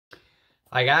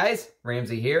Hi guys,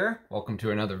 Ramsey here. Welcome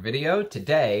to another video.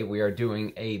 Today we are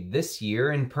doing a This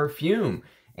Year in Perfume.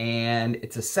 And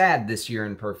it's a sad This Year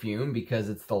in Perfume because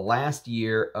it's the last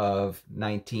year of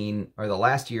the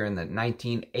last year in the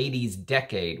 1980s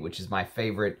decade, which is my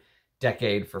favorite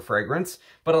decade for fragrance.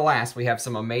 But alas, we have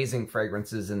some amazing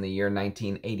fragrances in the year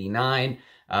 1989.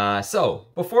 So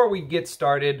before we get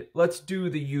started, let's do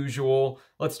the usual.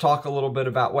 Let's talk a little bit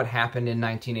about what happened in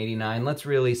 1989. Let's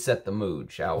really set the mood,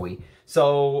 shall we?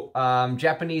 So,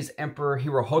 Japanese Emperor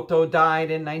Hirohito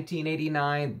died in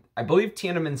 1989. I believe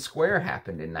Tiananmen Square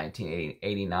happened in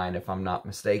 1989, if I'm not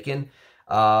mistaken.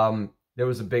 There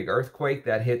was a big earthquake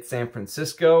that hit San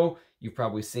Francisco. You've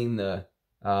probably seen the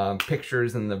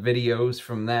pictures and the videos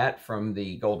from that, from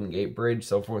the Golden Gate Bridge,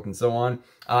 so forth and so on.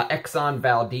 Exxon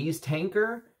Valdez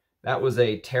tanker. That was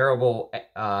a terrible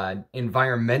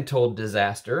environmental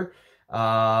disaster.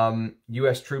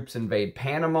 U.S. troops invade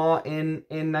Panama in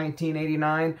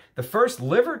 1989. The first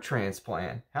liver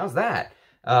transplant. How's that?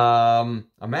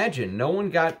 Imagine, no one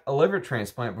got a liver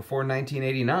transplant before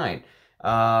 1989.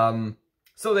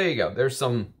 So there you go. There's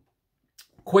some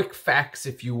quick facts,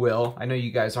 if you will. I know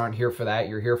you guys aren't here for that.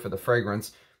 You're here for the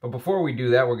fragrance. But before we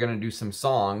do that, we're going to do some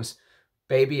songs.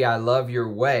 Baby, I Love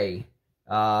Your Way.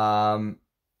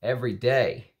 Every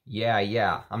Day.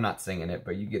 Yeah. I'm not singing it,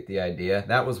 but you get the idea.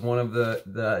 That was one of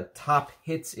the top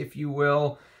hits, if you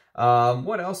will.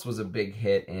 What else was a big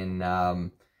hit in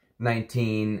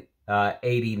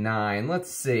 1989?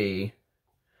 Let's see.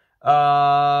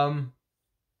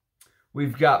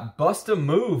 We've got Bust a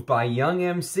Move by Young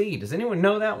MC. Does anyone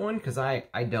know that one? Because I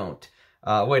don't.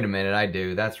 Wait a minute, I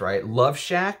do. That's right. Love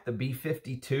Shack, the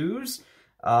B-52s.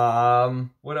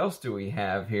 What else do we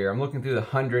have here? I'm looking through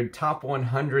the top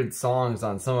 100 songs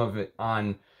on some of it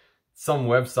on some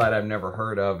website I've never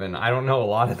heard of, and I don't know a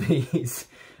lot of these.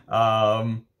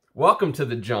 Welcome to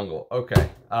the Jungle. Okay.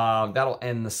 That'll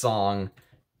end the song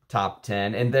top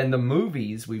 10. And then the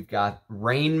movies, we've got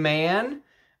Rain Man,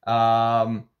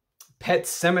 Pet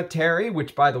Sematary,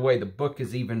 which, by the way, the book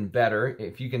is even better.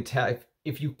 If you can tell,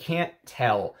 if you can't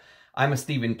tell, I'm a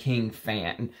Stephen King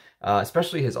fan,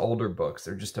 especially his older books.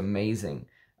 They're just amazing.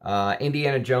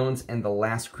 Indiana Jones and the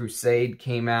Last Crusade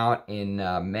came out in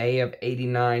May of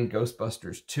 '89.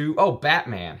 Ghostbusters 2. Oh,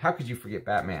 Batman. How could you forget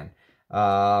Batman?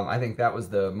 I think that was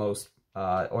the most,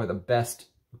 or the best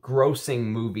grossing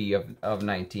movie of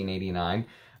 1989.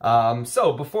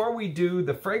 So before we do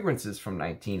the fragrances from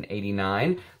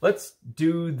 1989, let's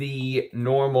do the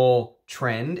normal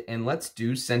trend and let's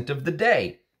do scent of the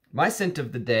day. My scent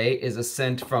of the day is a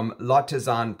scent from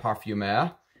L'Artisan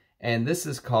Parfumeur, and this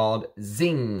is called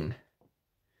Zing.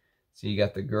 So you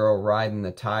got the girl riding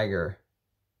the tiger.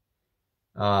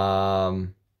 Very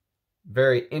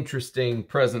interesting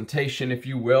presentation, if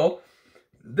you will.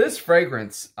 This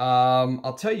fragrance,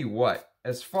 I'll tell you what,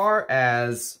 as far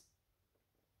as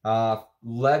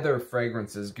leather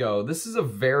fragrances go, this is a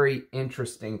very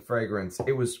interesting fragrance.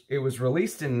 It was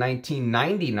released in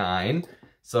 1999,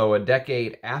 so a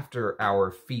decade after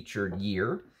our featured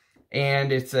year,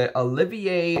 and it's a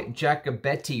Olivier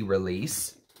Jacobetti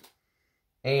release,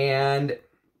 and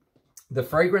the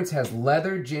fragrance has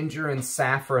leather, ginger, and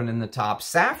saffron in the top.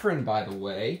 Saffron, by the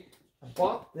way, I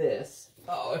bought this.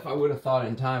 Oh, if I would have thought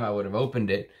in time, I would have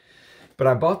opened it. But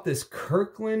I bought this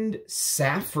Kirkland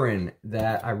saffron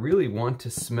that I really want to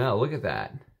smell. Look at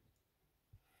that.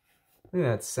 Look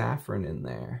at that saffron in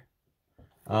there.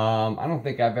 I don't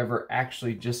think I've ever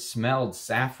actually just smelled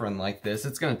saffron like this.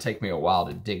 It's going to take me a while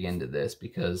to dig into this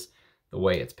because the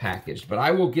way it's packaged. But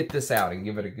I will get this out and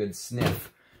give it a good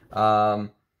sniff. So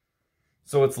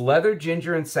it's leather,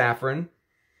 ginger, and saffron.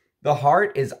 The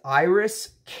heart is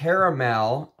iris,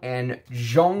 caramel, and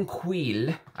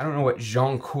jonquil. I don't know what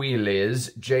jonquil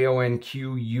is.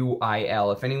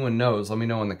 Jonquil. If anyone knows, let me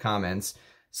know in the comments.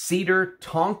 Cedar,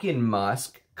 Tonkin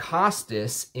musk,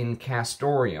 costus in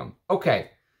castoreum.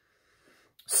 Okay.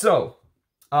 So,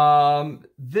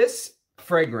 this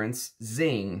fragrance,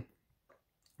 Zing,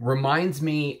 reminds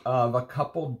me of a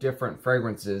couple different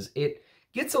fragrances. It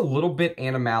gets a little bit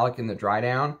animalic in the dry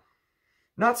down.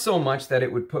 Not so much that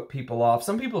it would put people off.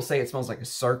 Some people say it smells like a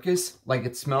circus. Like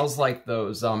it smells like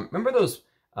those, remember those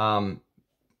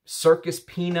circus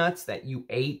peanuts that you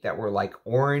ate that were like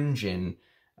orange and,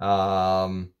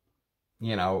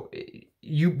 you know,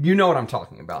 you know what I'm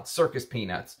talking about. Circus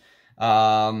peanuts.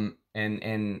 And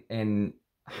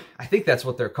I think that's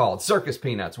what they're called. Circus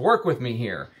peanuts. Work with me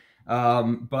here.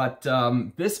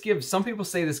 This gives, some people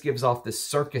say this gives off this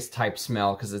circus type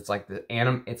smell because it's like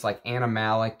it's like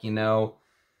animalic, you know.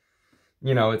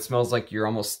 you know, it smells like you're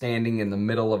almost standing in the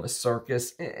middle of a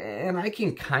circus. And I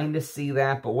can kind of see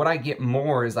that, but what I get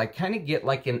more is I kind of get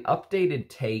like an updated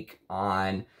take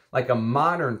on, like a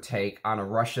modern take on a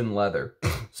Russian leather.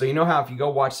 So you know how if you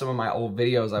go watch some of my old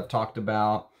videos, I've talked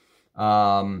about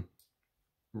Cuir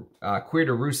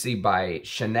de Russie by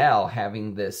Chanel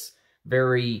having this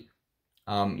very,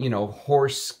 you know,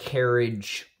 horse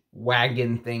carriage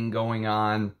wagon thing going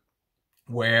on,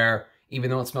 where even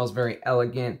though it smells very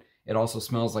elegant, it also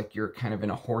smells like you're kind of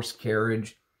in a horse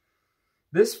carriage.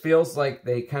 This feels like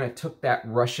they kind of took that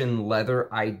Russian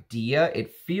leather idea.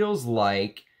 It feels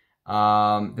like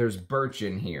there's birch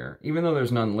in here. Even though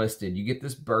there's none listed, you get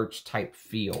this birch type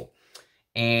feel.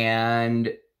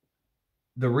 And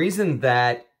the reason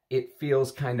that it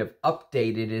feels kind of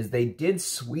updated is they did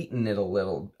sweeten it a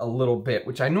little bit,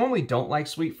 which I normally don't like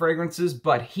sweet fragrances,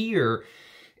 but here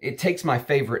it takes my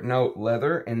favorite note,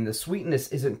 leather, and the sweetness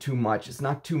isn't too much. It's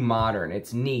not too modern.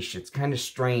 It's niche. It's kind of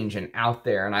strange and out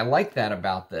there, and I like that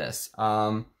about this.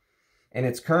 And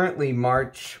it's currently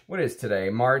March, what is today?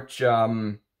 March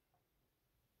 5th.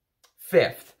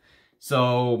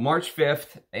 So March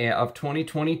 5th of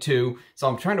 2022. So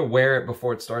I'm trying to wear it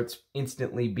before it starts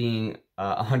instantly being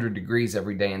 100 degrees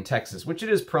every day in Texas, which it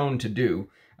is prone to do.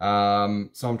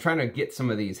 So I'm trying to get some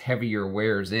of these heavier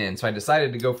wears in. So I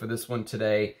decided to go for this one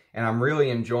today, and I'm really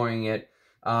enjoying it.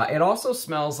 It also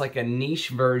smells like a niche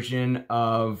version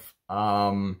of,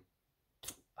 oh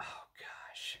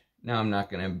gosh, now I'm not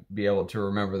going to be able to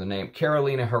remember the name.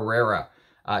 Carolina Herrera,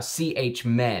 CH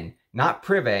Men, not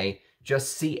Privé,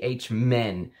 just CH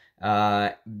Men.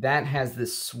 That has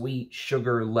this sweet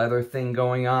sugar leather thing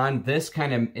going on. This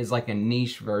kind of is like a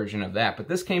niche version of that, but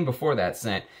this came before that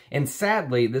scent. And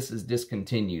sadly, this is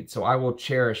discontinued, so I will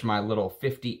cherish my little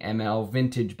 50 ml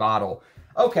vintage bottle.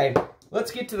 Okay,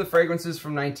 let's get to the fragrances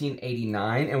from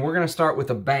 1989, and we're going to start with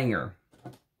a banger.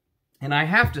 And I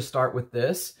have to start with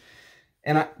this,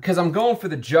 and because I'm going for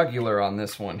the jugular on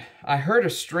this one. I heard a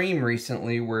stream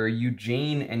recently where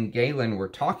Eugene and Galen were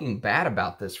talking bad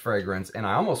about this fragrance, and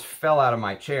I almost fell out of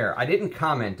my chair. I didn't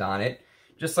comment on it,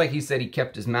 just like he said he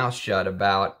kept his mouth shut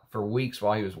about for weeks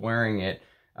while he was wearing it.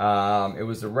 It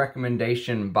was a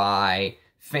recommendation by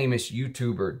famous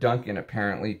YouTuber Duncan,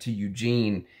 apparently, to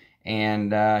Eugene,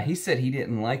 and he said he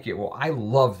didn't like it. Well, I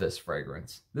love this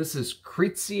fragrance. This is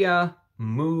Krizia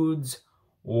Moods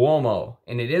Uomo,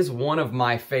 and it is one of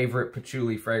my favorite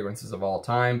patchouli fragrances of all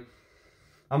time.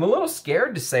 I'm a little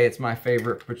scared to say it's my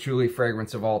favorite patchouli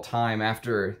fragrance of all time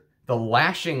after the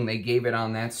lashing they gave it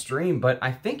on that stream, but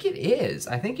I think it is.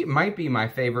 I think it might be my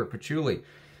favorite patchouli.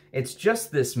 It's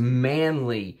just this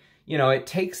manly, you know, it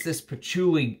takes this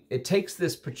patchouli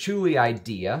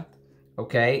idea,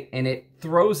 okay, and it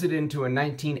throws it into a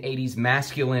 1980s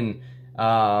masculine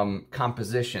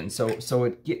composition. So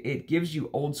it gives you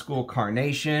old school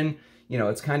carnation. You know,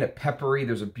 it's kind of peppery.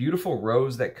 There's a beautiful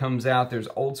rose that comes out. There's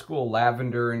old school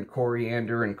lavender and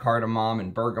coriander and cardamom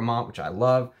and bergamot, which I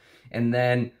love. And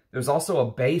then there's also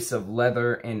a base of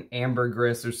leather and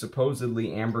ambergris. There's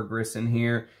supposedly ambergris in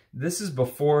here. This is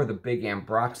before the big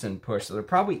ambroxan push, so there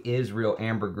probably is real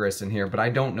ambergris in here, but I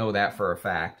don't know that for a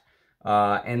fact.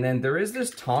 And then there is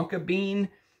this tonka bean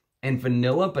and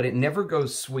vanilla, but it never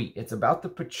goes sweet. It's about the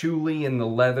patchouli and the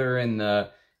leather and the,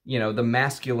 you know, the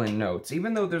masculine notes.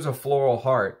 Even though there's a floral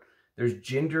heart, there's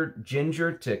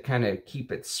ginger to kind of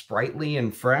keep it sprightly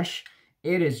and fresh.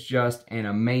 It is just an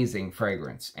amazing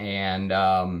fragrance. And,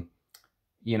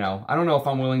 you know, I don't know if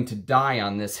I'm willing to die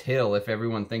on this hill if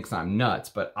everyone thinks I'm nuts,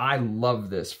 but I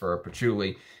love this for a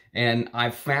patchouli. And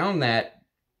I've found that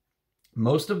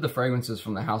most of the fragrances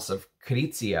from the house of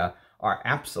Krizia are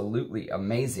absolutely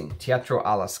amazing. Teatro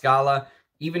alla Scala,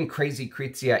 even Crazy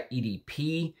Krizia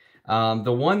EDP.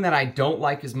 The one that I don't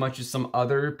like as much as some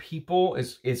other people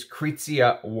is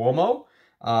Krizia Uomo.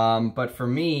 But for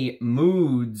me,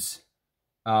 Moods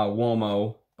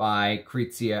Uomo by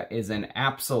Krizia is an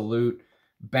absolute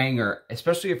banger.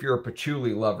 Especially if you're a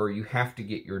patchouli lover, you have to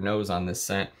get your nose on this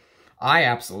scent. I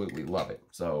absolutely love it.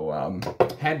 So,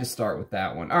 had to start with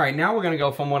that one. All right, now we're going to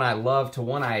go from one I love to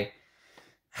one I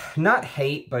not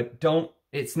hate, but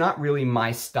it's not really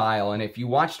my style. And if you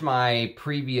watched my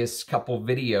previous couple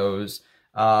videos,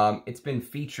 it's been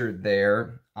featured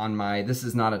there on my This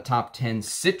Is Not a Top 10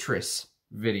 Citrus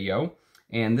video.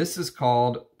 And this is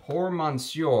called Pour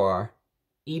Monsieur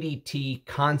EDT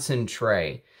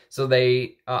Concentrée. So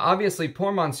they, obviously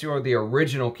Pour Monsieur, the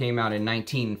original, came out in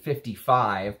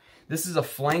 1955. This is a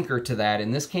flanker to that,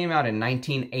 and this came out in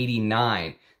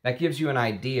 1989. That gives you an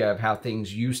idea of how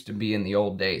things used to be in the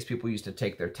old days. People used to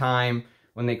take their time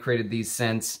when they created these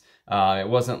scents. It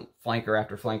wasn't flanker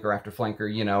after flanker after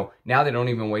flanker, you know. Now they don't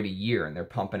even wait a year and they're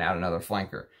pumping out another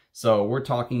flanker. So we're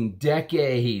talking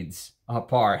decades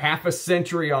apart, half a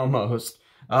century almost.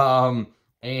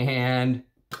 And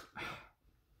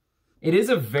it is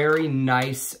a very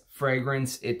nice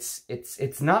fragrance.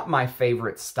 It's not my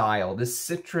favorite style. This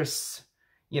citrus,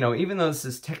 you know, even though this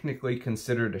is technically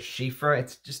considered a chiffre,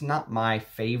 it's just not my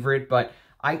favorite, but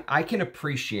I can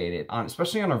appreciate it,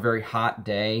 especially on a very hot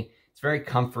day. It's very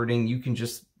comforting. You can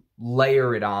just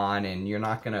layer it on and you're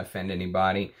not going to offend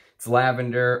anybody. It's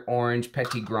lavender, orange,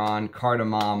 petit grain,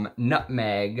 cardamom,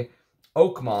 nutmeg,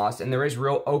 oak moss, and there is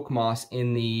real oak moss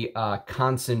in the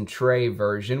Concentrée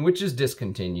version, which is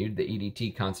discontinued, the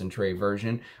EDT Concentrée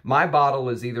version. My bottle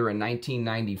is either a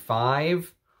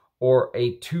 1995 or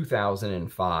a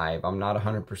 2005. I'm not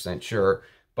 100% sure,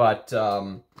 but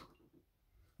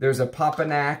there's a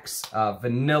Papanax,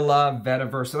 vanilla,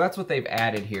 vetiver. So that's what they've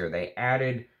added here. They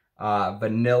added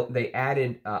vanilla. They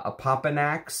added a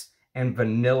Papanax and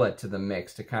vanilla to the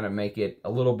mix to kind of make it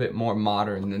a little bit more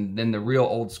modern than the real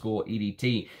old school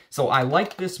EDT. So I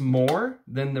like this more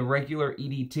than the regular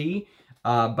EDT,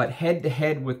 but head to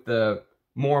head with the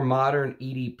more modern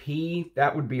EDP,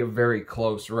 that would be a very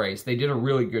close race. They did a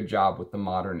really good job with the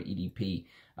modern EDP.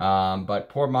 But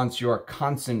Pour Monsieur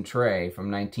Concentrée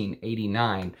from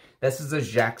 1989, this is a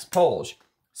Jacques Polge.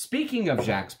 Speaking of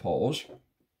Jacques Polge,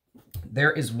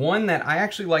 there is one that I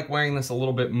actually like wearing this a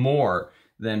little bit more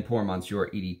than Pour Monsieur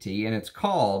EDT, and it's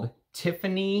called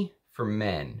Tiffany for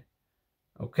Men.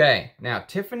 Okay, now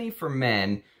Tiffany for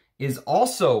Men is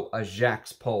also a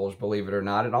Jacques Polge, believe it or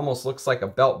not. It almost looks like a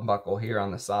belt buckle here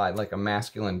on the side, like a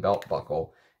masculine belt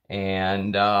buckle.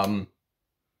 And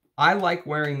I like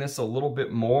wearing this a little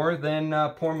bit more than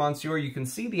Pour Monsieur. You can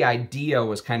see the idea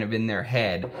was kind of in their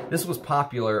head. This was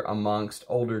popular amongst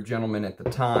older gentlemen at the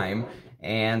time,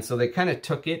 and so they kind of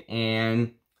took it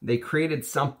and they created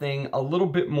something a little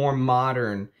bit more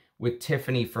modern with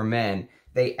Tiffany for Men.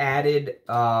 They added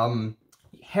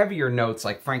heavier notes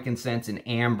like frankincense and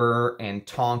amber and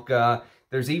tonka.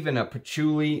 There's even a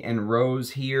patchouli and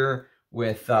rose here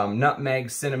with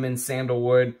nutmeg, cinnamon,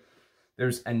 sandalwood.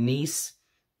 There's anise,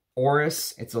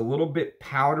 orris. It's a little bit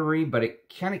powdery, but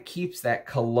it kind of keeps that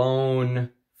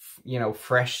cologne, you know,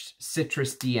 fresh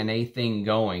citrus DNA thing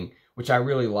going, which I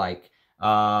really like.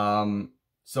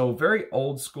 So very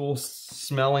old school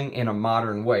smelling in a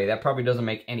modern way. That probably doesn't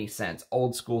make any sense.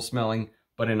 Old school smelling,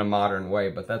 but in a modern way.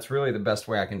 But that's really the best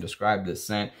way I can describe this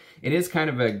scent. It is kind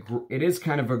of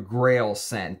a grail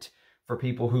scent for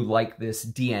people who like this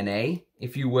DNA,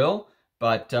 if you will.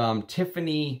 But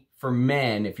Tiffany for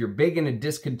Men, if you're big into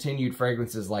discontinued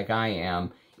fragrances like I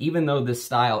am, even though this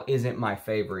style isn't my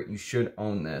favorite, you should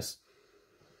own this.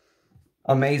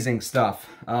 Amazing stuff.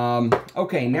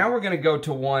 Okay, now we're going to go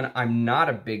to one I'm not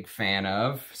a big fan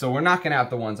of. So we're knocking out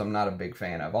the ones I'm not a big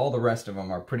fan of. All the rest of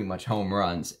them are pretty much home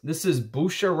runs. This is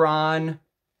Boucheron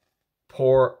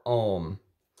pour Homme.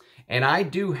 And I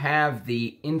do have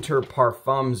the Inter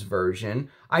Parfums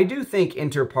version. I do think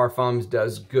Inter Parfums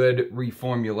does good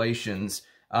reformulations.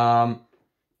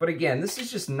 But again, this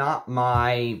is just not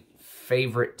my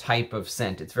favorite type of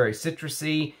scent. It's very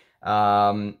citrusy.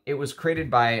 It was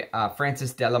created by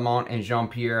Francis Delamont and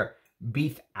Jean-Pierre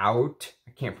Beithout.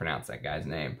 I can't pronounce that guy's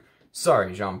name.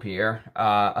 Sorry, Jean-Pierre.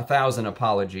 1,000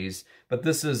 apologies. But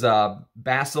this is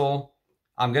Basil.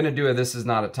 I'm going to do a This Is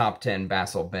Not a Top 10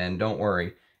 Basil Ben. Don't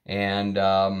worry. And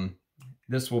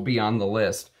this will be on the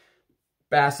list.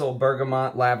 Basil,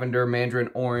 bergamot, lavender,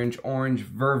 mandarin orange, orange,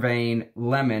 vervain,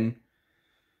 lemon,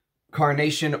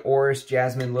 carnation, orris,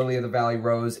 jasmine, lily of the valley,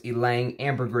 rose, ylang,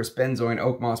 ambergris, benzoin,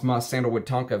 oak moss, musk, sandalwood,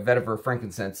 tonka, vetiver,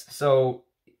 frankincense. So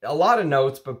a lot of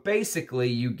notes, but basically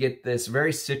you get this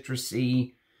very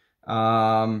citrusy,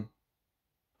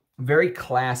 very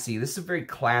classy. This is very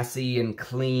classy and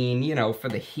clean, you know, for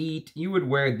the heat. You would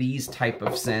wear these type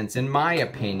of scents. In my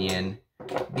opinion,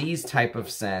 these type of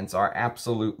scents are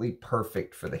absolutely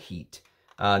perfect for the heat.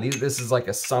 This is like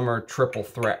a summer triple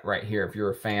threat right here if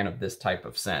you're a fan of this type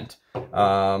of scent. They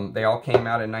all came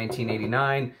out in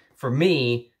 1989. For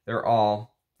me, they're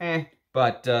all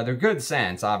but they're good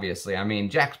scents, obviously. I mean,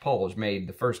 Jacques Polge made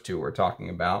the first two we're talking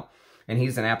about, and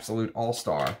he's an absolute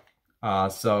all-star.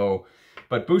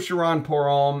 But Boucheron pour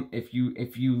Homme, if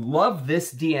you love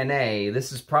this DNA,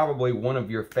 this is probably one of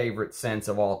your favorite scents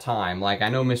of all time. Like, I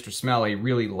know Mr. Smelly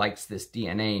really likes this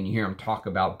DNA, and you hear him talk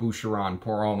about Boucheron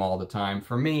pour Homme all the time.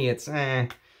 For me, it's,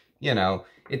 you know,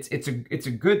 it's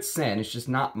a good scent. It's just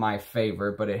not my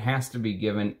favorite, but it has to be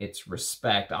given its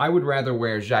respect. I would rather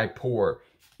wear Jaipur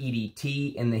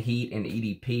EDT in the heat and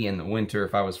EDP in the winter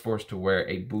if I was forced to wear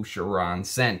a Boucheron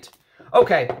scent.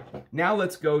 Okay, now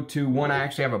let's go to one I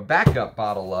actually have a backup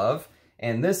bottle of.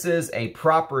 And this is a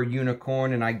proper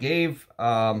unicorn. And I gave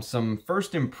some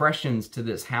first impressions to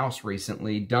this house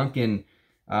recently. Duncan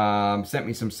sent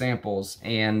me some samples,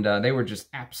 and they were just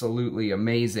absolutely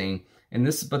amazing. And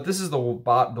this is the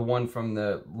one from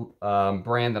the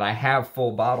brand that I have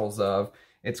full bottles of.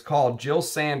 It's called Jill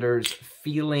Sanders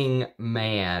Feeling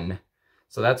Man.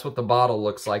 So that's what the bottle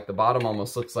looks like. The bottom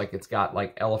almost looks like it's got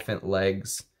like elephant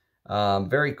legs.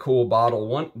 Very cool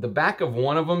bottle. The back of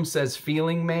one of them says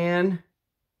Feeling Man.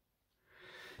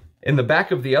 And the back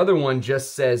of the other one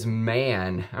just says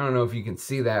Man. I don't know if you can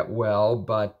see that well,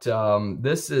 but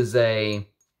this is a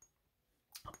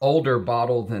older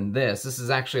bottle than this. This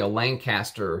is actually a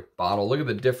Lancaster bottle. Look at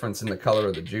the difference in the color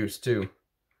of the juice too.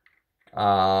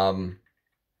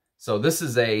 So this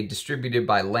is distributed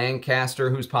by Lancaster,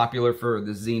 who's popular for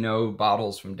the Zeno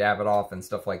bottles from Davidoff and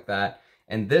stuff like that.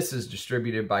 And this is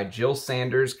distributed by Jill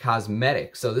Sanders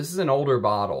Cosmetics. So this is an older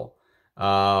bottle.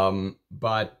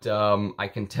 But I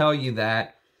can tell you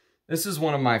that this is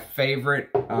one of my favorite,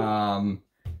 I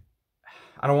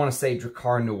don't want to say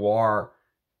Drakkar Noir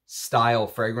style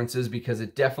fragrances, because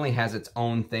it definitely has its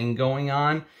own thing going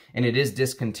on, and it is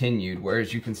discontinued,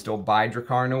 whereas you can still buy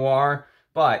Drakkar Noir.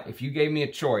 But if you gave me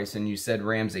a choice and you said,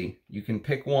 Ramsey, you can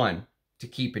pick one to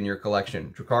keep in your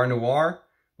collection, Drakkar Noir,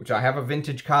 which I have a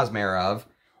vintage Cosmere of,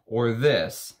 or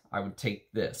this, I would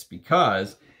take this,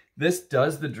 because this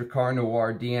does the Drakkar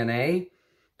Noir DNA,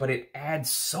 but it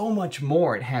adds so much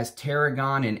more. It has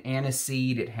tarragon and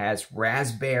aniseed, it has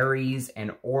raspberries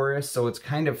and orris, so it's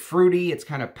kind of fruity, it's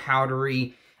kind of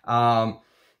powdery.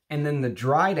 And then the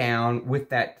dry down with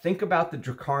that, think about the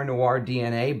Drakkar Noir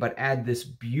DNA, but add this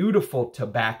beautiful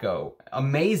tobacco,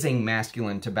 amazing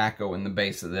masculine tobacco in the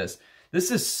base of this. This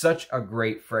is such a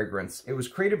great fragrance. It was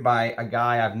created by a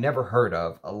guy I've never heard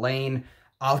of, Elaine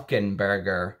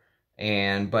Alkenberger,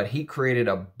 but he created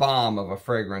a bomb of a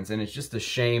fragrance, and it's just a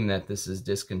shame that this is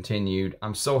discontinued.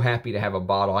 I'm so happy to have a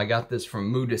bottle. I got this from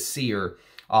Mou de Cire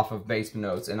off of Basement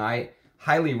Notes, and I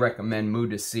highly recommend Mou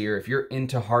de Cire. If you're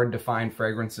into hard-to-find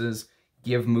fragrances,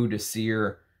 give Mou de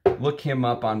Cire. Look him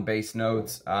up on Base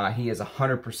Notes. He is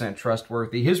 100%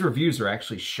 trustworthy. His reviews are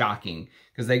actually shocking,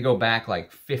 because they go back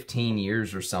like 15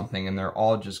 years or something, and they're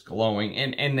all just glowing,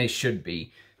 and they should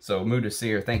be. So Mou de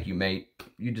Cire, thank you, mate.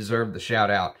 You deserve the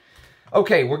shout-out.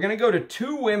 Okay, we're going to go to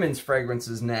two women's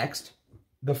fragrances next.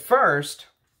 The first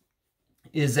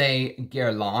is a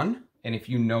Guerlain, and if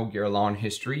you know Guerlain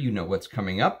history, you know what's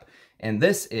coming up. And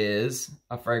this is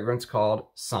a fragrance called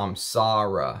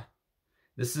Samsara.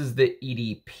 This is the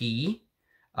EDP.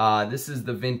 This is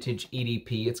the vintage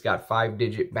EDP. It's got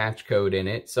 5-digit batch code in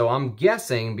it. So I'm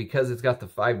guessing because it's got the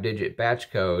 5-digit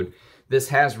batch code, this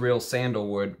has real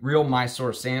sandalwood, real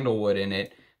Mysore sandalwood in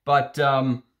it. But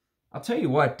I'll tell you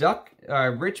what,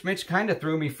 Rich Mitch kind of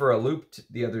threw me for a loop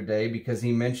the other day, because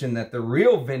he mentioned that the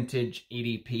real vintage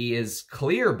EDP is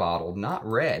clear bottled, not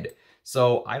red.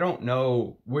 So I don't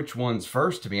know which one's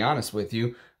first, to be honest with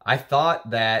you. I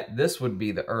thought that this would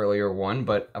be the earlier one,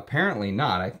 but apparently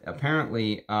not.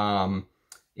 Apparently,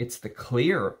 it's the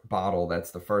clear bottle that's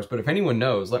the first. But if anyone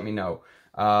knows, let me know.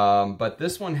 But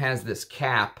this one has this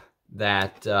cap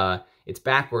that it's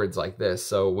backwards like this.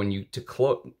 So when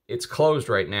it's closed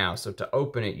right now. So to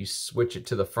open it, you switch it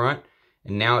to the front,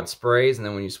 and now it sprays. And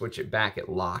then when you switch it back, it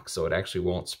locks, so it actually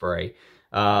won't spray.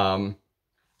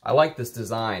 I like this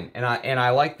design, and I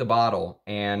like the bottle,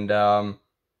 and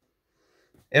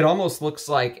it almost looks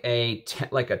like a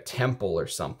temple or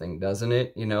something, doesn't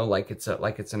it? You know, like it's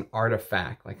an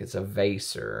artifact, like it's a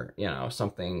vase, or you know,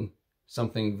 something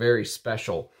very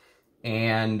special.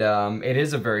 And it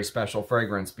is a very special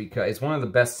fragrance, because it's one of the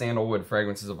best sandalwood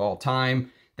fragrances of all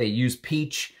time. They use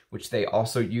peach, which they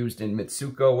also used in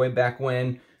Mitsuko way back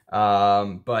when.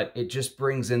 But it just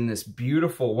brings in this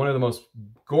beautiful, one of the most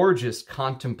gorgeous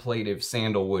contemplative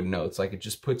sandalwood notes. Like, it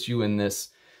just puts you in this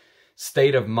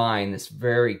state of mind, this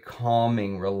very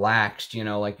calming, relaxed, you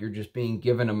know, like you're just being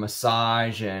given a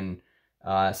massage and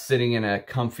sitting in a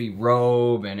comfy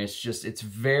robe. And it's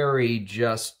very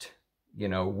just, you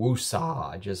know,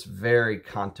 woosah, just very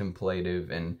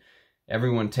contemplative. And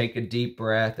everyone take a deep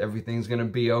breath. Everything's going to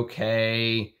be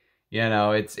okay. You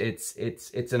know, it's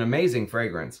an amazing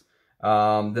fragrance.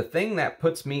 The thing that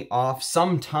puts me off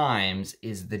sometimes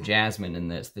is the jasmine in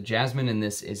this. The jasmine in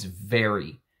this is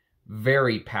very,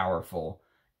 very powerful.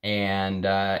 And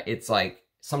it's like,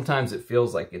 sometimes it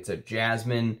feels like it's a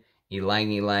jasmine,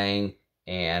 ylang-ylang,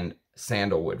 and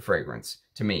sandalwood fragrance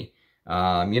to me.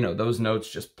 You know, those notes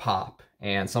just pop.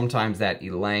 And sometimes that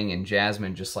ylang and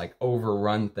jasmine just like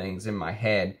overrun things in my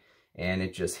head. and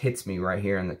it just hits me right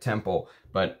here in the temple.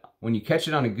 But when you catch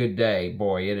it on a good day,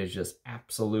 boy, it is just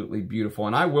absolutely beautiful.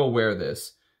 And I will wear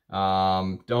this.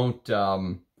 Don't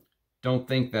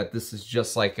think that this is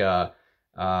just like a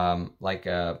an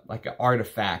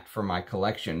artifact for my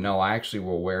collection. No, I actually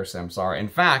will wear Samsara. In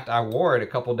fact, I wore it a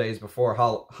couple days before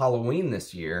Halloween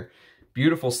this year.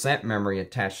 Beautiful scent memory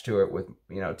attached to it with,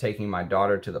 you know, taking my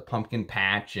daughter to the pumpkin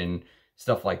patch and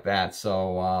stuff like that.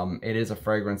 So it is a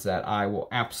fragrance that I will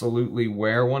absolutely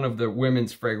wear. One of the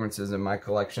women's fragrances in my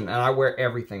collection, and I wear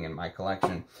everything in my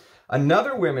collection.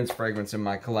 Another women's fragrance in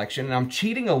my collection, and I'm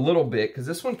cheating a little bit because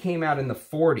this one came out in the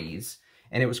 40s,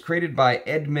 and it was created by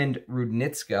Edmund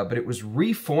Rudnitska, but it was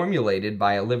reformulated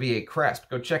by Olivier Cresp.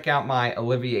 Go check out my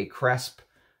Olivier Cresp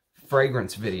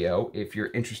fragrance video if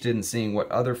you're interested in seeing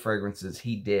what other fragrances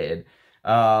he did.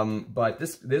 But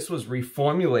this was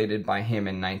reformulated by him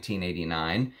in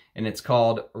 1989, and it's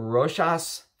called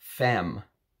Rochas Femme.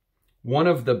 One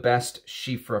of the best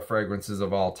Chiffre fragrances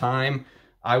of all time.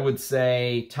 I would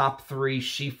say top 3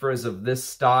 Chiffres of this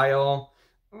style.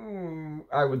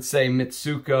 I would say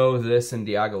Mitsuko, this, and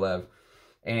Diaghilev.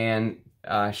 And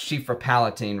Chiffre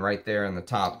Palatine right there in the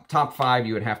top. Top 5,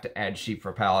 you would have to add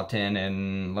Chiffre Palatine,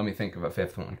 and let me think of a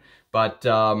 5th one. But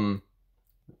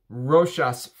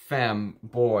Rochas Femme,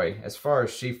 boy, as far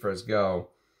as Chiffres go,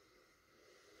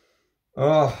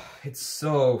 oh, it's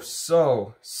so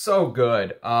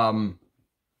good.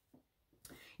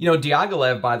 You know,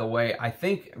 Diaghilev, by the way, I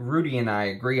think Rudy and I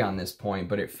agree on this point,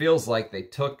 but it feels like they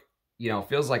took, you know,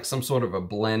 feels like some sort of a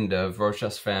blend of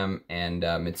Rochas Femme and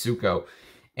Mitsuko.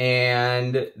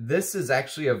 And this is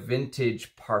actually a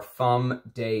vintage Parfum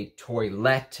de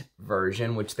Toilette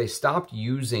version, which they stopped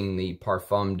using the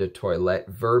Parfum de Toilette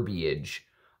verbiage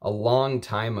a long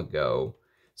time ago.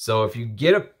 So if you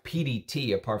get a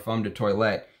PDT, a Parfum de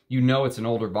Toilette, you know it's an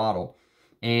older bottle.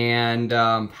 And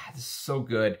this is so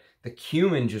good. The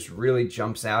cumin just really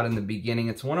jumps out in the beginning.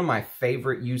 It's one of my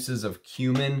favorite uses of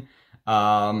cumin.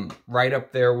 Right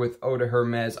up there with Eau de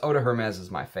Hermes. Eau de Hermes is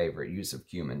my favorite use of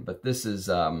cumin, but this is,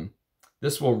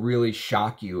 this will really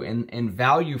shock you. And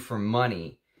value for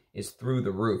money is through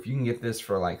the roof. You can get this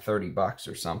for like 30 bucks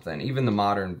or something. Even the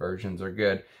modern versions are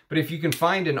good. But if you can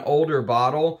find an older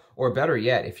bottle, or better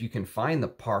yet, if you can find the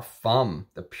Parfum,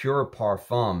 the pure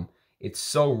Parfum, it's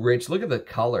so rich. Look at the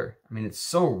color. I mean, it's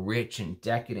so rich and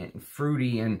decadent and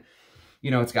fruity, and, you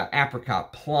know, it's got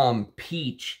apricot, plum,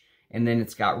 peach, and then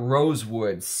it's got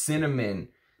rosewood, cinnamon.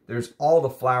 There's all the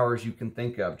flowers you can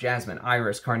think of. Jasmine,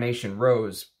 iris, carnation,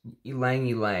 rose, ylang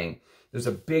ylang. There's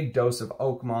a big dose of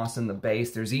oak moss in the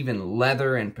base. There's even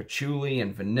leather and patchouli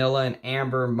and vanilla and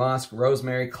amber, musk,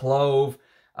 rosemary, clove.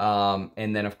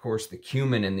 And then, of course, the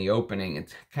cumin in the opening.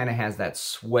 It kind of has that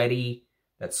sweatiness.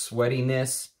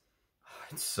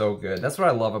 It's so good. That's what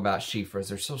I love about Chiffres.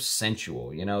 They're so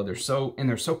sensual, you know. They're so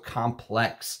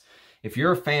complex. If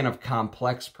you're a fan of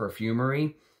complex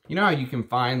perfumery, you know how you can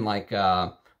find like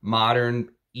a modern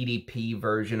EDP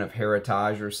version of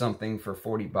Heritage or something for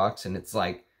 40 bucks, and it's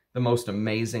like the most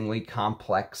amazingly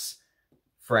complex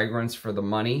fragrance for the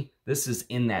money? This is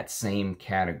in that same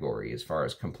category as far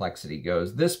as complexity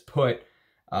goes. This put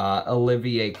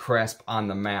Olivier Cresp on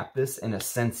the map. This in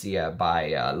Essentia by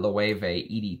Loewe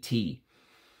EDT.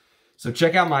 So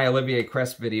check out my Olivier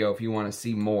Cresp video if you want to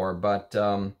see more. But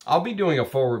I'll be doing a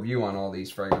full review on all these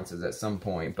fragrances at some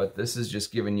point. But this is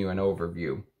just giving you an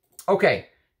overview. Okay,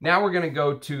 now we're going to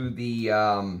go to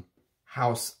the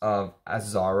House of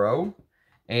Azzaro.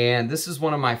 And this is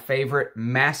one of my favorite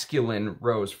masculine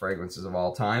rose fragrances of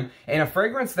all time. And a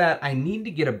fragrance that I need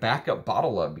to get a backup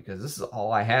bottle of because this is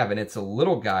all I have. And it's a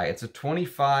little guy. It's a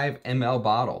 25 ml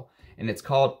bottle. And it's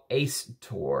called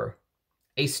Acteur.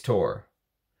 Acteur.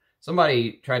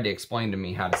 Somebody tried to explain to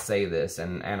me how to say this,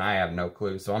 and I have no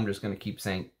clue, so I'm just going to keep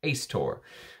saying Acteur.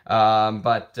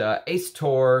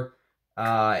 Acteur,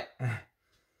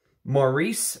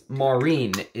 Maurice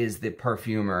Maureen is the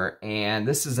perfumer, and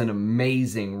this is an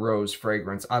amazing rose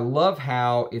fragrance. I love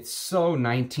how it's so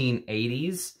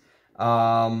 1980s,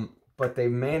 but they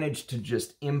managed to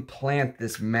just implant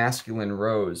this masculine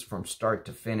rose from start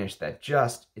to finish that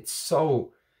just, it's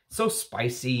so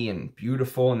spicy and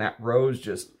beautiful, and that rose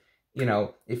just... You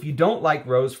know, if you don't like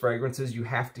rose fragrances, you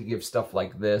have to give stuff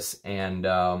like this and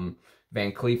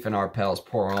Van Cleef and Arpels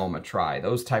Pour Homme a try.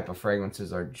 Those type of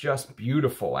fragrances are just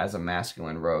beautiful as a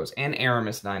masculine rose. And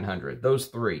Aramis 900, those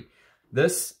three.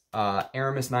 This,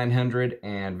 Aramis 900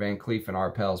 and Van Cleef and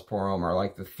Arpels Pour Homme are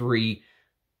like the three,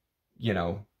 you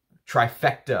know,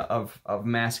 trifecta of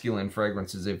masculine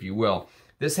fragrances, if you will.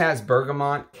 This has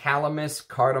bergamot, calamus,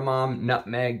 cardamom,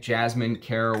 nutmeg, jasmine,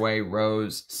 caraway,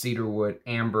 rose, cedarwood,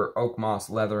 amber, oak moss,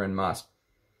 leather, and musk.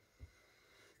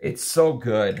 It's so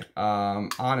good,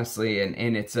 honestly,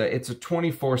 and it's a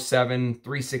 24/7,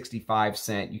 365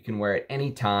 scent. You can wear it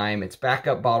anytime. It's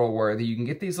backup bottle worthy. You can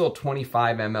get these little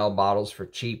 25 ml bottles for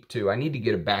cheap too. I need to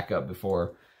get a backup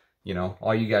before, you know,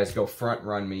 all you guys go front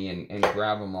run me and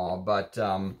grab them all. But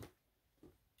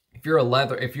if you're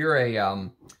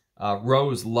a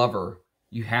rose lover,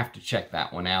 you have to check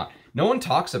that one out. No one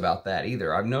talks about that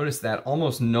either. I've noticed that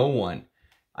almost no one.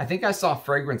 I think I saw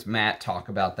Fragrance Matt talk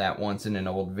about that once in an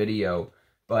old video,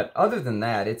 but other than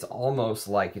that, it's almost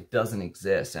like it doesn't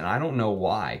exist, and I don't know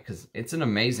why, because it's an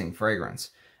amazing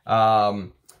fragrance.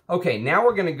 Okay, now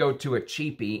we're going to go to a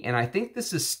cheapie, and I think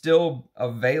this is still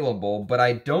available, but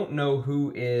I don't know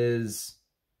who is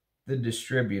the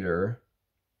distributor,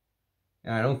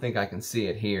 and I don't think I can see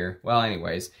it here. Well,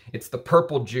 anyways, it's the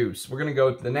Purple Juice. We're going to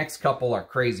go, the next couple are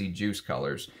Crazy Juice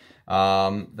colors.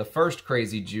 The first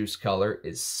Crazy Juice color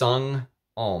is Sung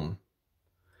Homme.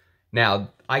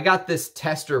 Now, I got this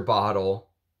tester bottle.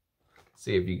 Let's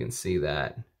see if you can see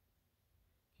that.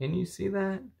 Can you see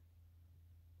that?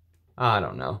 I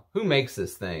don't know. Who makes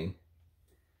this thing?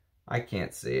 I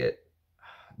can't see it.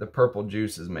 The Purple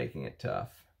Juice is making it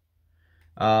tough.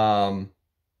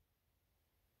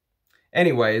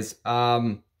 Anyways,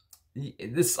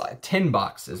 this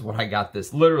 $10 is what I got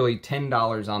this. Literally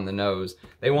 $10 on the nose.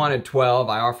 They wanted 12.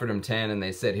 I offered them 10 and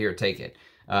they said, here, take it.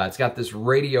 It's got this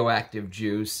radioactive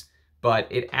juice, but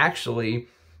it actually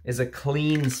is a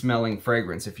clean smelling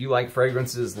fragrance. If you like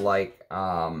fragrances like,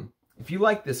 if you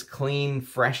like this clean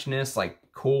freshness, like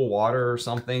Cool Water or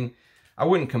something, I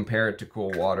wouldn't compare it to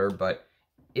Cool Water, but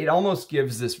it almost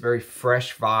gives this very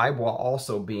fresh vibe while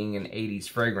also being an 80s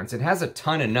fragrance. It has a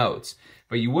ton of notes,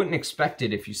 but you wouldn't expect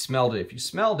it if you smelled it. If you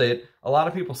smelled it, a lot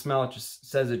of people smell it, just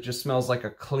says it just smells like a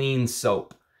clean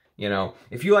soap. You know,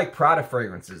 if you like Prada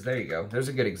fragrances, there you go. There's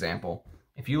a good example.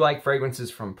 If you like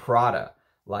fragrances from Prada,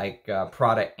 like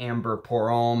Prada Amber Pour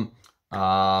Homme,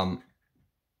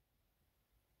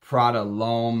 Prada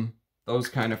L'Homme, those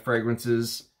kind of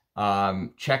fragrances,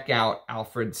 check out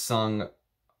Alfred Sung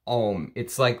Homme.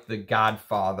 It's like the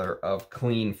godfather of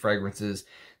clean fragrances.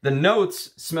 The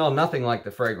notes smell nothing like the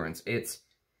fragrance. It's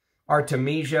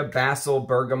Artemisia, basil,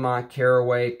 bergamot,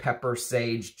 caraway, pepper,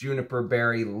 sage, juniper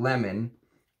berry, lemon,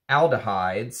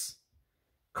 aldehydes,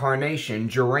 carnation,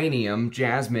 geranium,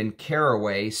 jasmine,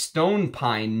 caraway, stone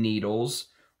pine needles,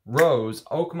 rose,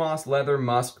 oak moss, leather,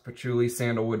 musk, patchouli,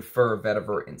 sandalwood, fir,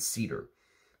 vetiver, and cedar.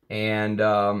 And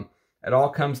it all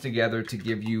comes together to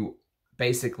give you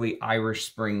basically Irish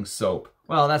Spring soap.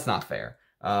 Well, that's not fair.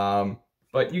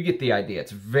 But you get the idea.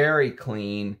 It's very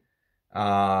clean,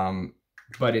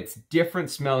 but it's different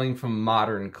smelling from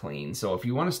modern clean. So if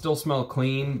you want to still smell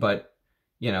clean, but,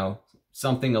 you know,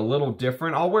 something a little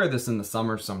different, I'll wear this in the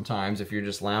summer sometimes if you're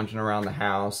just lounging around the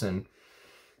house and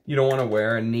you don't want to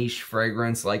wear a niche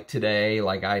fragrance like today,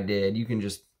 like I did. You can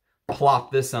just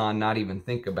plop this on, not even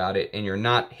think about it, and you're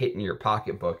not hitting your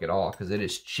pocketbook at all because it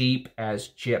is cheap as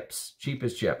chips. Cheap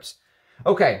as chips.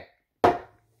 Okay.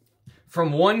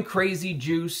 From one crazy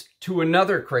juice to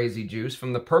another crazy juice,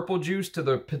 from the purple juice to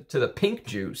the pink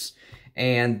juice,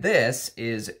 and this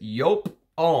is Joop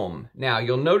Homme. Now,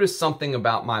 you'll notice something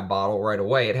about my bottle right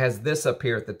away. It has this up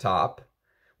here at the top,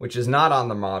 which is not on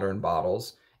the modern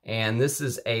bottles, and this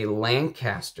is a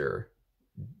Lancaster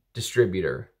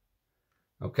distributor.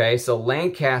 Okay, so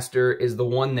Lancaster is the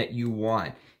one that you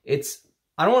want. I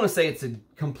don't want to say it's a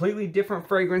completely different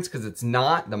fragrance because it's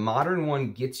not. The modern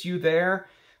one gets you there,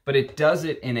 but it does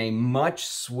it in a much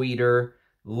sweeter,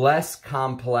 less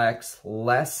complex,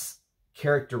 less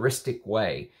characteristic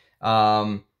way.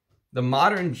 The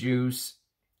modern juice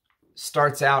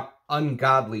starts out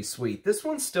ungodly sweet. This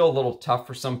one's still a little tough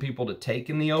for some people to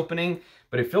take in the opening,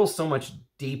 but it feels so much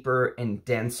deeper and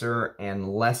denser and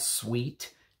less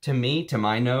sweet to me, to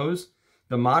my nose.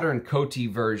 The modern Coty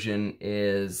version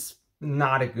is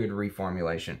not a good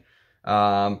reformulation.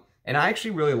 And I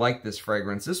actually really like this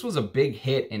fragrance. This was a big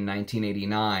hit in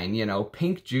 1989. You know,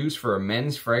 pink juice for a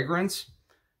men's fragrance.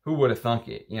 Who would have thunk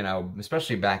it? You know,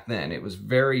 especially back then. It was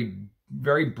very,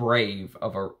 very brave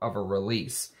of a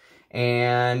release.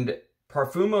 And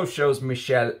Parfumo shows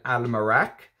Michel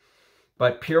Almerac,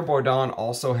 but Pierre Bourdon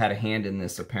also had a hand in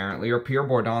this apparently, or Pierre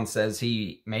Bourdon says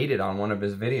he made it on one of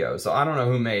his videos. So I don't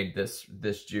know who made this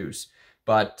juice,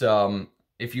 but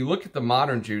if you look at the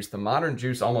modern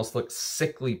juice almost looks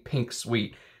sickly pink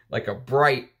sweet, like a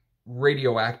bright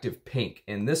radioactive pink.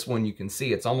 And this one you can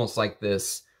see it's almost like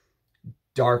this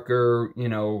darker, you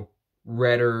know,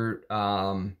 redder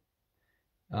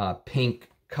pink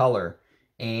color.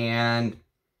 And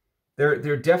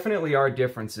there definitely are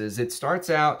differences. It starts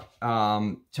out,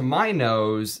 to my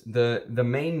nose, the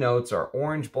main notes are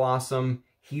orange blossom,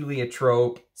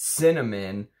 heliotrope,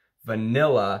 cinnamon,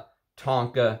 vanilla,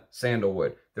 tonka,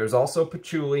 sandalwood. There's also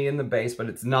patchouli in the base, but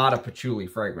it's not a patchouli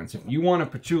fragrance. If you want a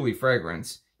patchouli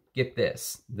fragrance, get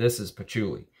this. This is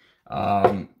patchouli.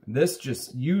 This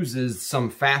just uses some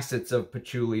facets of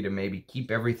patchouli to maybe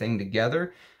keep everything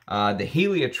together. The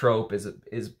heliotrope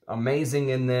is amazing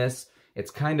in this.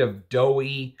 It's kind of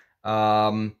doughy.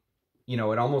 You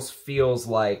know, it almost feels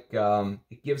like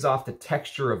it gives off the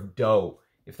texture of dough,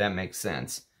 if that makes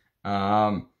sense.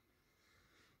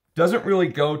 Doesn't really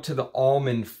go to the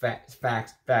almond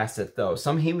facet, though.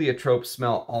 Some heliotropes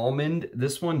smell almond.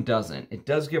 This one doesn't. It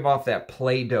does give off that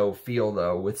Play-Doh feel,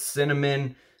 though, with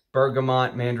cinnamon,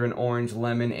 bergamot, mandarin orange,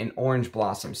 lemon, and orange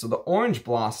blossom. So the orange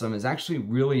blossom is actually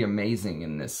really amazing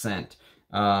in this scent.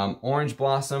 Orange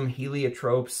blossom,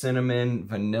 heliotrope, cinnamon,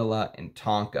 vanilla, and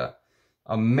tonka.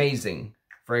 Amazing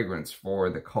fragrance for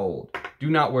the cold. Do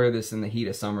not wear this in the heat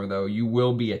of summer, though. You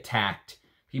will be attacked.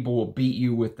 People will beat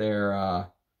you with their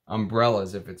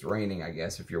umbrellas if it's raining, I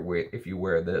guess, if you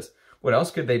wear this. What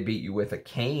else could they beat you with? A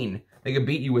cane. They could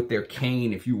beat you with their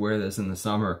cane if you wear this in the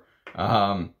summer.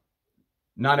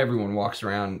 Not everyone walks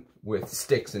around with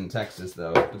sticks in Texas,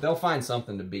 though, but they'll find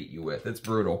something to beat you with. It's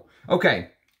brutal. Okay,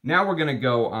 now we're going to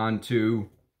go on to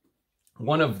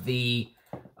one of the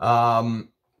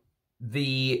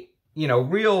you know,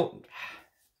 real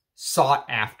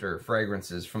sought-after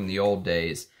fragrances from the old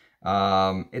days.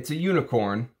 It's a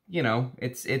unicorn. You know,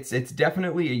 it's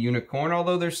definitely a unicorn,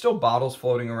 although there's still bottles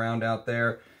floating around out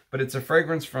there. But it's a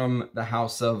fragrance from the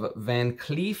house of Van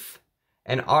Cleef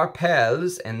and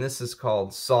Arpels, and this is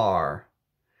called Tsar.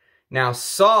 Now,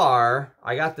 Tsar,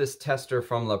 I got this tester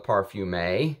from Le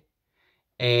Parfume,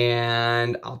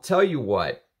 and I'll tell you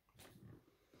what.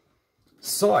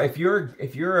 So if you're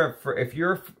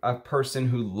a person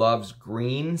who loves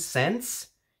green scents,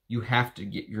 you have to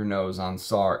get your nose on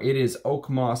Tsar. It is oak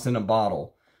moss in a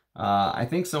bottle. I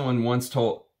think someone once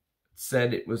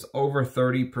said it was over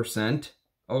 30%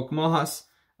 oak moss.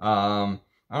 I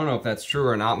don't know if that's true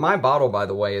or not. My bottle, by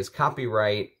the way, is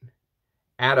copyright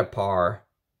Adipar,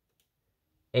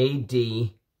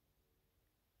 A-D-I-P-A-R,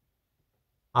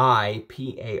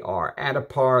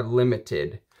 Adipar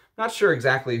Limited. Not sure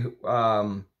exactly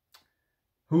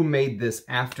who made this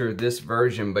after this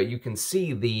version, but you can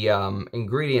see the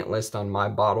ingredient list on my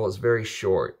bottle is very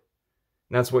short.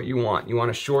 And that's what you want. You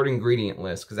want a short ingredient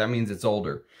list, because that means it's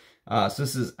older. So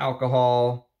this is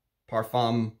alcohol,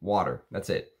 parfum, water. That's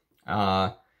it.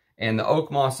 And the oak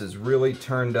moss is really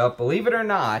turned up. Believe it or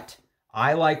not,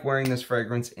 I like wearing this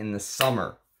fragrance in the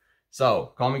summer.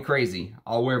 So, call me crazy.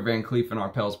 I'll wear Van Cleef and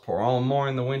Arpels Pour Homme more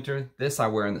in the winter. This I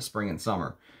wear in the spring and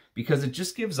summer. Because it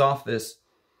just gives off this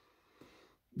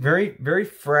very, very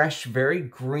fresh, very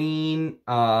green.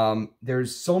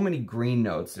 There's so many green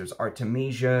notes. There's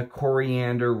artemisia,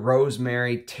 coriander,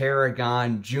 rosemary,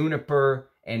 tarragon, juniper,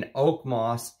 and oak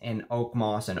moss, and oak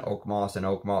moss, and oak moss, and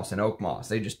oak moss, and oak moss.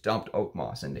 They just dumped oak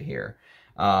moss into here.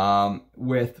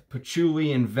 With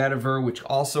patchouli and vetiver, which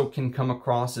also can come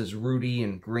across as rooty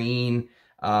and green,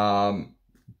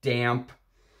 damp.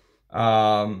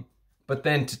 But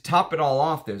then to top it all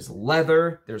off, there's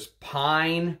leather, there's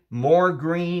pine, more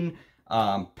green,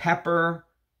 pepper,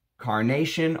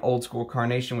 carnation, old school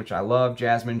carnation, which I love,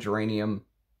 jasmine, geranium.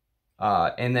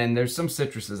 And then there's some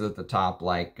citruses at the top,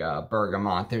 like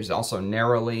bergamot. There's also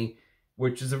neroli,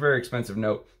 which is a very expensive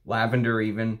note, lavender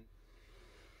even.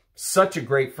 Such a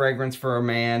great fragrance for a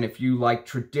man if you like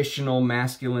traditional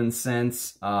masculine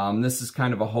scents. This is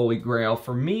kind of a holy grail.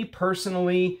 For me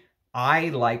personally, I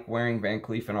like wearing Van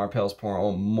Cleef and Arpels Pour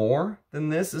Homme more than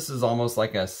this. This is almost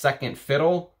like a second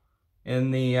fiddle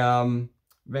in the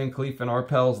Van Cleef and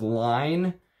Arpels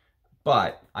line.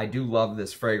 But I do love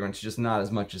this fragrance, just not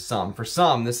as much as some. For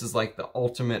some, this is like the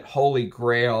ultimate holy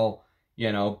grail,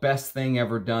 you know, best thing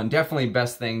ever done. Definitely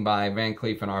best thing by Van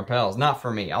Cleef and Arpels. Not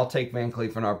for me. I'll take Van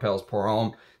Cleef and Arpels Pour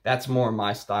Homme. That's more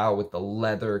my style with the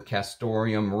leather,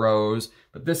 castoreum, rose.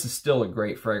 But this is still a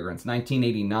great fragrance.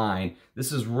 1989.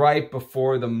 This is right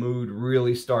before the mood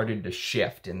really started to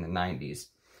shift in the 90s.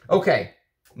 Okay,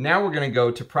 now we're going to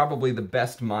go to probably the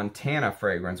best Montana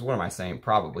fragrance. What am I saying?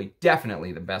 Probably.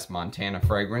 Definitely the best Montana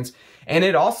fragrance. And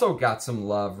it also got some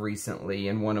love recently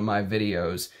in one of my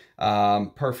videos.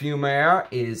 Perfumer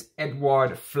is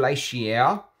Edouard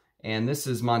Fleischier. And this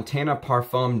is Montana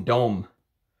Parfum D'Homme.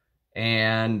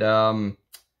 And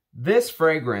this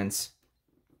fragrance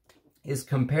is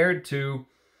compared to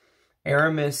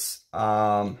Aramis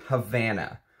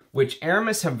Havana, which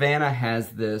Aramis Havana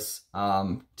has this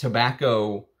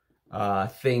tobacco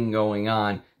thing going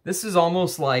on. This is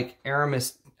almost like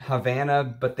Aramis Havana,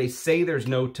 but they say there's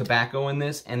no tobacco in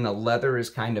this, and the leather is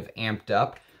kind of amped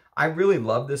up. I really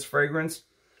love this fragrance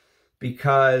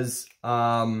because,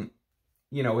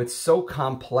 you know, it's so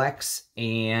complex,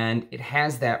 and it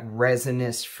has that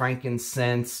resinous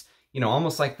frankincense, you know,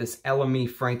 almost like this elemi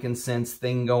frankincense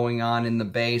thing going on in the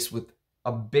base with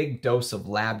a big dose of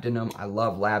labdanum. I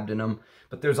love labdanum,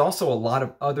 but there's also a lot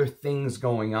of other things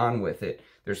going on with it.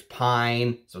 There's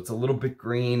pine, so it's a little bit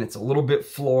green, it's a little bit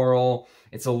floral,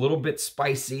 it's a little bit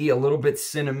spicy, a little bit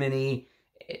cinnamony,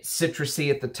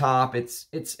 citrusy at the top.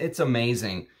 It's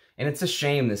amazing. And it's a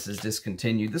shame this is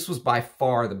discontinued. This was by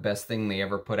far the best thing they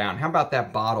ever put out. And how about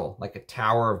that bottle? Like a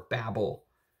Tower of Babel,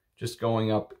 just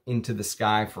going up into the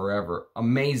sky forever.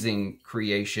 Amazing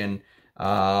creation.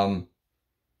 I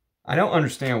don't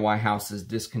understand why houses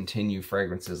discontinue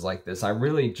fragrances like this. I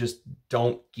really just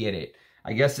don't get it.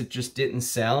 I guess it just didn't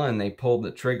sell and they pulled the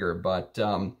trigger, but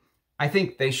I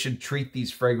think they should treat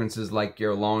these fragrances like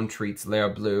Guerlain treats L'Air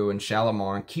Bleu and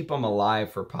Shalimar and keep them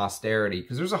alive for posterity,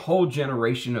 because there's a whole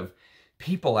generation of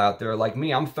people out there like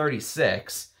me. I'm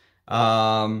 36,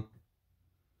 almost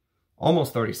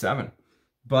 37,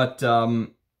 but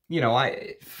you know,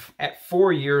 at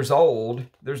 4 years old,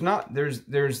 there's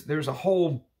a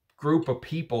whole group of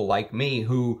people like me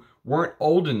who weren't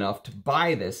old enough to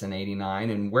buy this in '89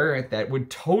 and wear it that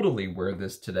would totally wear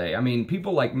this today. I mean,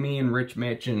 people like me and Rich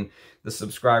Mitch and the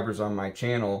subscribers on my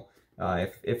channel,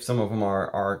 if some of them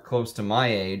are close to my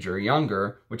age or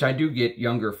younger, which I do get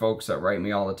younger folks that write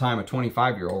me all the time. A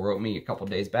 25-year-old wrote me a couple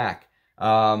days back.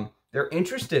 They're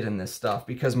interested in this stuff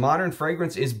because modern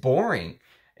fragrance is boring.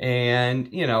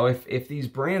 And, you know, if these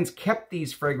brands kept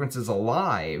these fragrances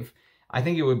alive, I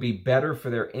think it would be better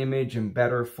for their image and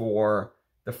better for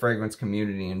the fragrance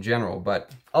community in general.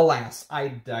 But alas, I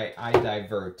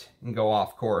divert and go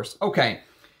off course. Okay,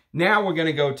 now we're going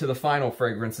to go to the final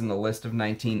fragrance in the list of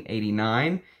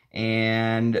 1989.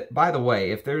 And by the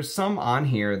way, if there's some on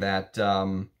here that,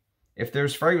 if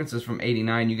there's fragrances from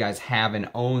 '89 you guys have and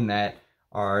own that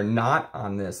are not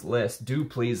on this list, do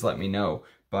please let me know.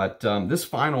 But this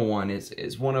final one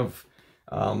is one of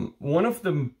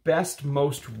the best,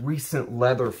 most recent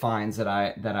leather finds that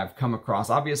I've come across.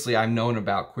 Obviously, I've known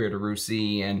about Cuir de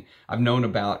Russie, and I've known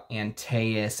about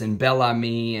Antaeus and Bel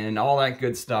Ami and all that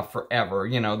good stuff forever.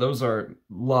 You know, those are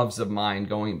loves of mine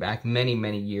going back many,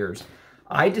 many years.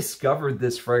 I discovered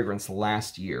this fragrance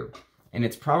last year, and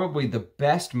it's probably the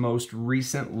best, most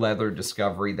recent leather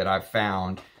discovery that I've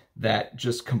found that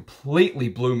just completely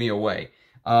blew me away.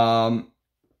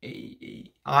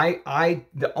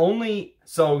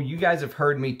 So you guys have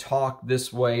heard me talk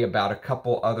this way about a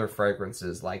couple other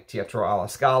fragrances like Teatro alla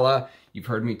Scala. You've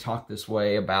heard me talk this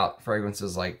way about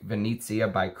fragrances like Venezia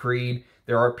by Creed.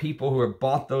 There are people who have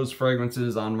bought those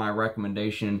fragrances on my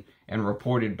recommendation and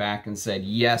reported back and said,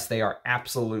 yes, they are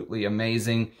absolutely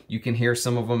amazing. You can hear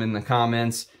some of them in the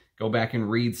comments. Go back and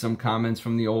read some comments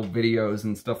from the old videos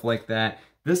and stuff like that.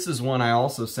 This is one I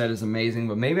also said is amazing,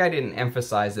 but maybe I didn't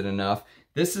emphasize it enough.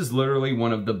 This is literally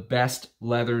one of the best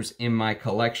leathers in my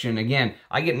collection. Again,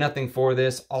 I get nothing for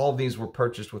this. All of these were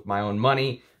purchased with my own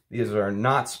money. These are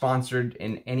not sponsored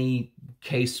in any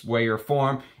case, way, or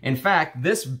form. In fact,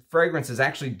 this fragrance is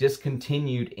actually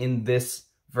discontinued in this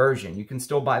version. You can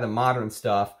still buy the modern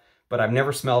stuff, but I've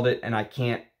never smelled it and I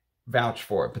can't vouch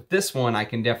for it. But this one I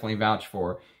can definitely vouch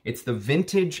for. It's the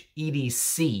vintage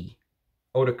EDC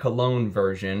Eau de Cologne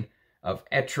version of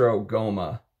Etro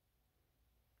Gomma.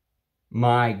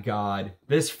 My God,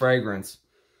 this fragrance,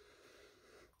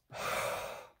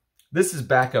 this is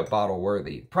backup bottle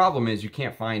worthy. Problem is you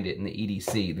can't find it in the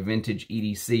EDC, the vintage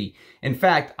EDC. In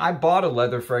fact, I bought a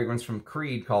leather fragrance from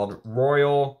Creed called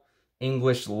Royal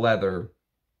English Leather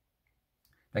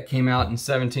that came out in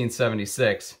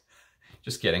 1776.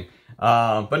 Just kidding.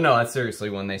 But no, that's seriously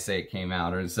when they say it came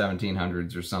out, or the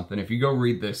 1700s or something. If you go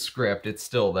read the script, it's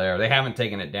still there. They haven't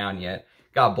taken it down yet.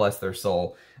 God bless their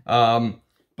soul.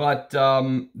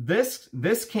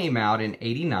 This came out in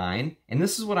 '89, and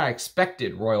this is what I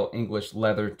expected Royal English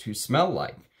Leather to smell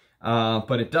like.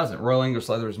 But it doesn't. Royal English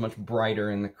Leather is much brighter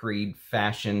in the Creed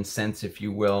fashion sense, if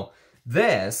you will.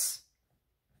 This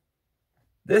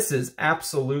is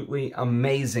absolutely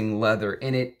amazing leather,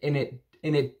 and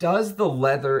it does the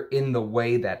leather in the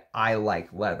way that I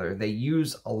like leather. They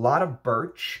use a lot of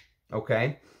birch,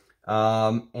 okay?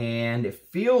 And it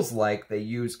feels like they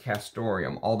use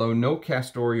castoreum. Although no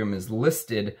castoreum is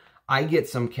listed, I get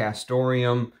some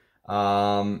castoreum,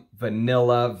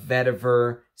 vanilla,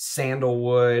 vetiver,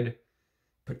 sandalwood,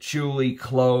 patchouli,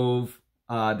 clove.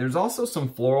 There's also some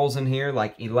florals in here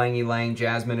like ylang ylang,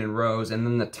 jasmine, and rose. And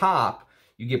then the top,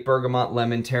 You get bergamot,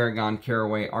 lemon, tarragon,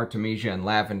 caraway, artemisia, and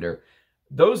lavender.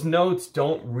 Those notes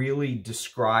don't really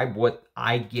describe what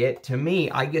I get. To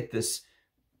me, I get this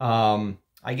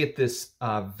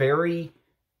very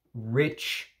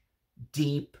rich,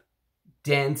 deep,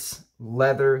 dense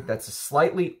leather that's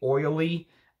slightly oily,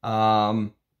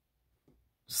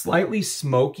 slightly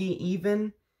smoky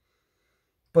even.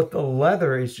 But the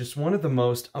leather is just one of the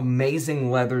most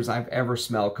amazing leathers I've ever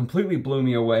smelled. Completely blew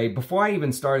me away. Before I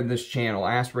even started this channel,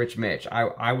 I asked Rich Mitch.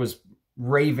 I was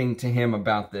raving to him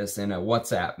about this in a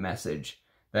WhatsApp message,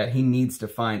 that he needs to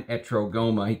find Etro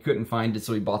Gomma. He couldn't find it,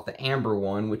 so he bought the amber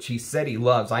one, which he said he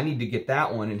loves. I need to get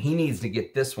that one, and he needs to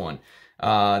get this one.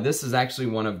 This is actually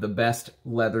one of the best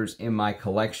leathers in my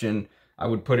collection. I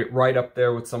would put it right up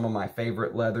there with some of my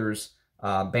favorite leathers.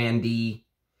 Bandy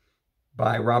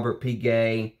by Robert P.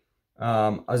 Gay,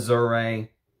 Azzaro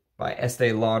by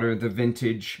Estee Lauder, the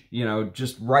vintage, you know,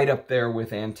 just right up there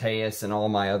with Antaeus and all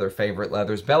my other favorite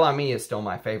leathers. Bel Ami is still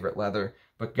my favorite leather,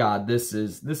 but God, this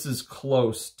is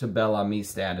close to Bel Ami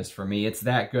status for me. It's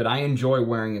that good. I enjoy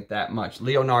wearing it that much.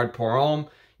 Leonard pour Homme,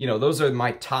 you know, those are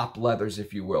my top leathers,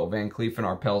 if you will. Van Cleef and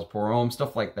Arpels pour Homme,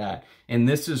 stuff like that. And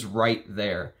this is right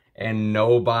there, and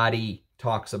nobody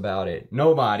talks about it.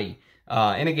 Nobody.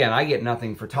 And again, I get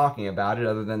nothing for talking about it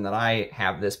other than that I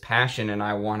have this passion and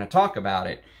I want to talk about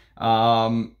it.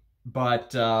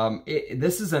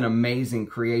 This is an amazing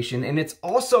creation, and it's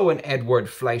also an Edward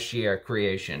Fleischier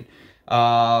creation.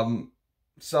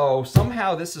 So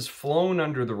somehow this has flown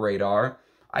under the radar.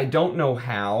 I don't know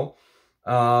how.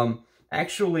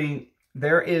 Actually,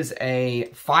 there is a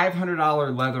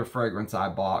 $500 leather fragrance I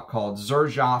bought called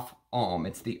Xerjoff Homme.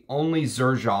 It's the only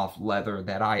Xerjoff leather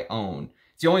that I own.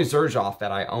 It's the only Xerjoff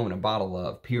that I own a bottle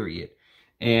of, period.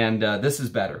 And this is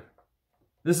better.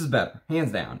 This is better,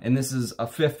 hands down. And this is a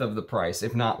fifth of the price,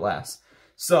 if not less.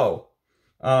 So,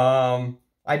 I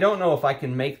don't know if I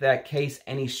can make that case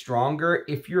any stronger.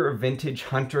 If you're a vintage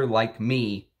hunter like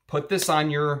me, put this on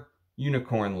your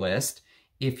unicorn list.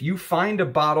 If you find a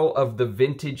bottle of the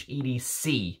vintage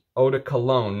EDC Eau de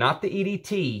Cologne, not the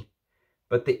EDT,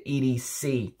 but the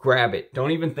EDC, grab it. Don't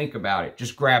even think about it.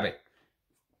 Just grab it.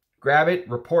 Grab it,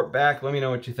 report back, let me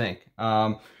know what you think.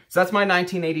 So that's my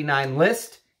 1989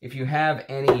 list. If you have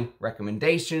any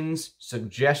recommendations,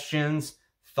 suggestions,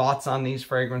 thoughts on these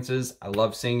fragrances, I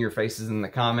love seeing your faces in the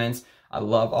comments. I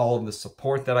love all of the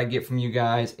support that I get from you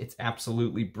guys. It's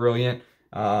absolutely brilliant.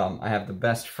 I have the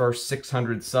best first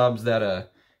 600 subs that a,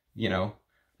 you know,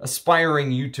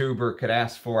 aspiring YouTuber could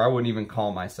ask for. I wouldn't even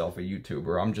call myself a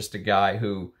YouTuber. I'm just a guy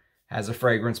who has a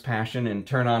fragrance passion and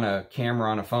turn on a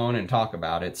camera on a phone and talk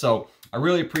about it. So I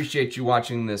really appreciate you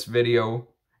watching this video,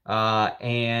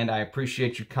 and I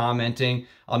appreciate you commenting.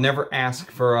 I'll never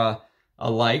ask for a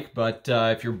like, but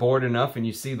if you're bored enough and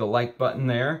you see the like button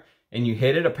there and you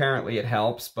hit it, apparently it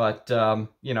helps. But,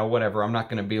 you know, whatever. I'm not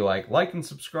going to be like and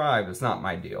subscribe. It's not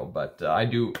my deal, but I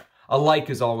do. A like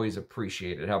is always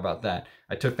appreciated. How about that?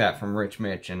 I took that from Rich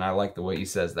Mitch, and I like the way he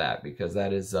says that, because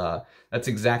that is that's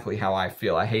exactly how I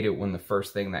feel. I hate it when the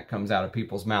first thing that comes out of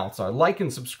people's mouths are like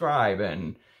and subscribe,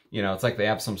 and you know, it's like they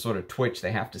have some sort of twitch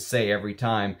they have to say every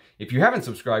time. If you haven't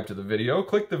subscribed to the video,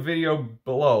 click the video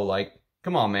below. Like,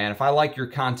 come on, man. If I like your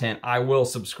content, I will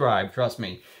subscribe. Trust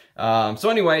me. So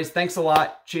anyways, thanks a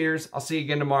lot. Cheers. I'll see you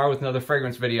again tomorrow with another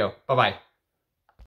fragrance video. Bye-bye.